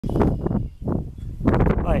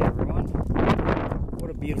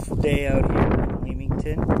beautiful day out here in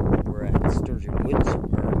Leamington. We're at Sturgeon Woods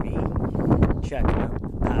RV, checking out the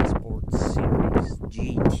Passport Series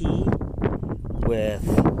GT with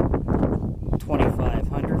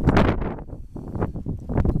 2500.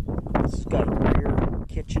 It's got a rear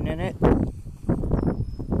kitchen in it.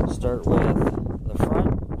 Start with the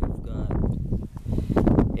front. We've got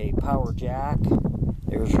a power jack.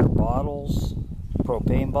 There's your bottles,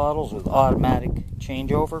 propane bottles with automatic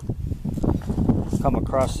changeover. Come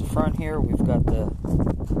across the front here, we've got the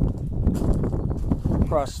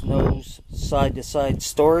cross nose side to side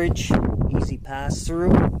storage, easy pass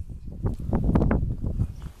through.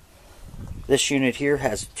 This unit here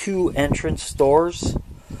has two entrance doors,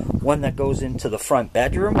 one that goes into the front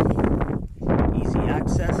bedroom, easy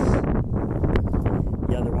access.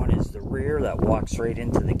 The other one is the rear that walks right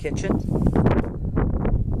into the kitchen.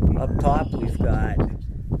 Up top we've got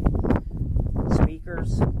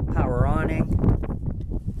speakers, power awning.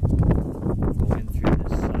 Go in through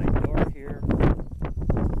this side door here.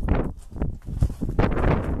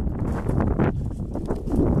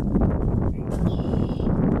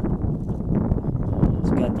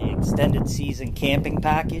 It's got the extended season camping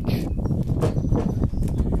package.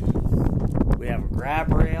 We have a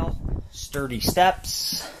grab rail, sturdy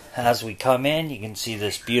steps. As we come in, you can see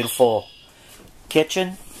this beautiful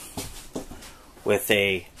kitchen with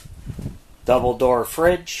a double door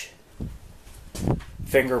fridge,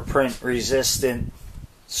 fingerprint resistant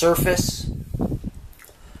surface.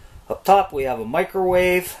 Up top we have a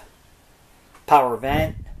microwave, power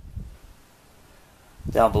vent.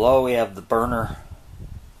 Down below we have the burner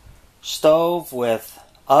stove with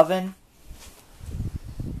oven,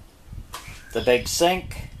 the big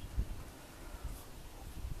sink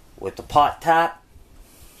with the pot tap.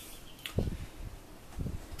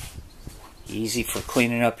 Easy for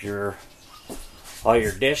cleaning up all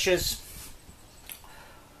your dishes.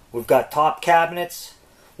 We've got top cabinets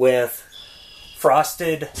with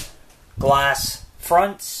frosted glass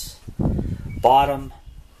fronts, bottom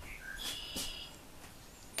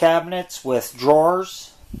cabinets with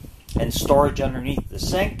drawers and storage underneath the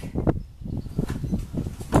sink.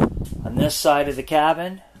 On this side of the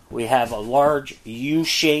cabin we have a large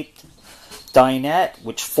U-shaped dinette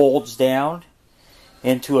which folds down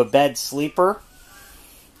into a bed sleeper.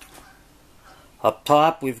 Up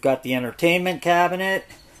top we've got the entertainment cabinet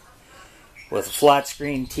with a flat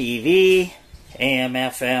screen TV, AM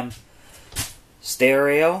FM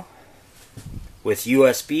stereo with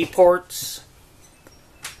USB ports.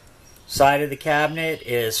 Side of the cabinet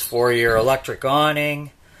is for your electric awning,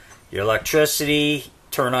 your electricity,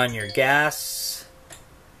 turn on your gas,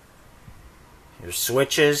 your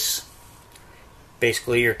switches,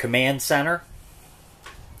 basically your command center.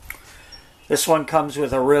 This one comes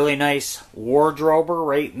with a really nice wardrober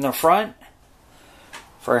right in the front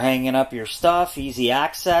for hanging up your stuff, easy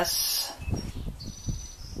access.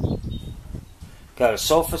 Got a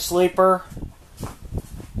sofa sleeper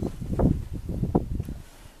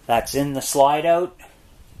that's in the slide out.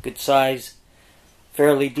 Good size,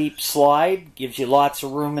 fairly deep slide, gives you lots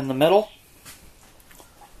of room in the middle.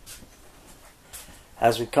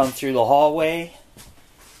 As we come through the hallway,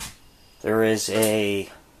 there is a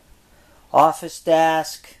office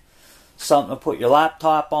desk, something to put your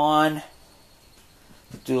laptop on,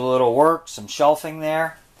 do a little work, some shelving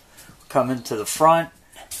there. Coming to the front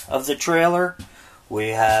of the trailer, we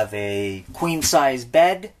have a queen size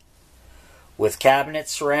bed with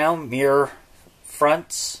cabinets surround, mirror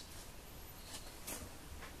fronts.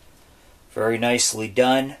 Very nicely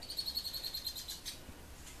done.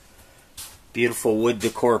 Beautiful wood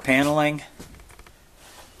decor paneling.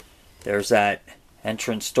 There's that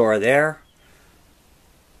entrance door there.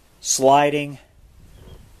 Sliding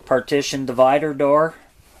partition divider door.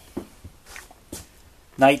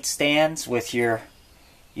 Nightstands with your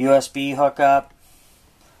USB hookup.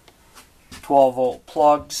 12 volt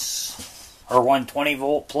plugs, or 120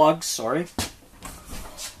 volt plugs, sorry.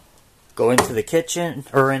 Go into the kitchen,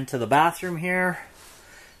 or into the bathroom here.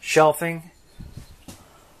 Shelving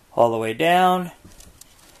all the way down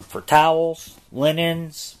for towels,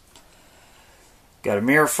 linens. Got a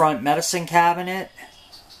mirror front medicine cabinet,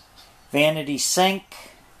 vanity sink,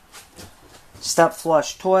 step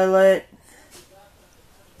flush toilet,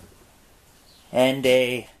 and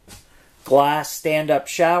a glass stand-up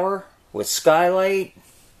shower with skylight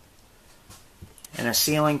and a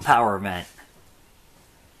ceiling power vent.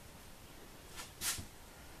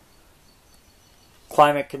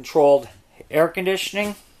 Climate controlled air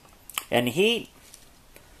conditioning and heat.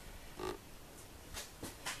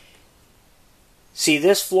 See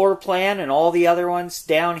this floor plan and all the other ones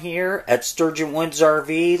down here at Sturgeon Woods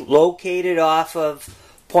RV, located off of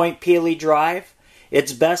Point Peely Drive.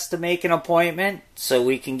 It's best to make an appointment so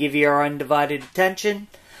we can give you our undivided attention.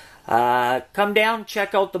 Come down,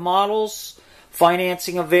 check out the models,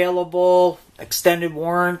 financing available, extended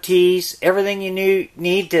warranties, everything you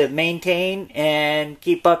need to maintain and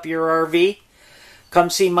keep up your RV. Come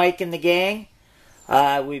see Mike and the gang.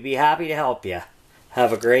 We'd be happy to help you.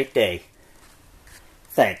 Have a great day.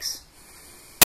 Thanks.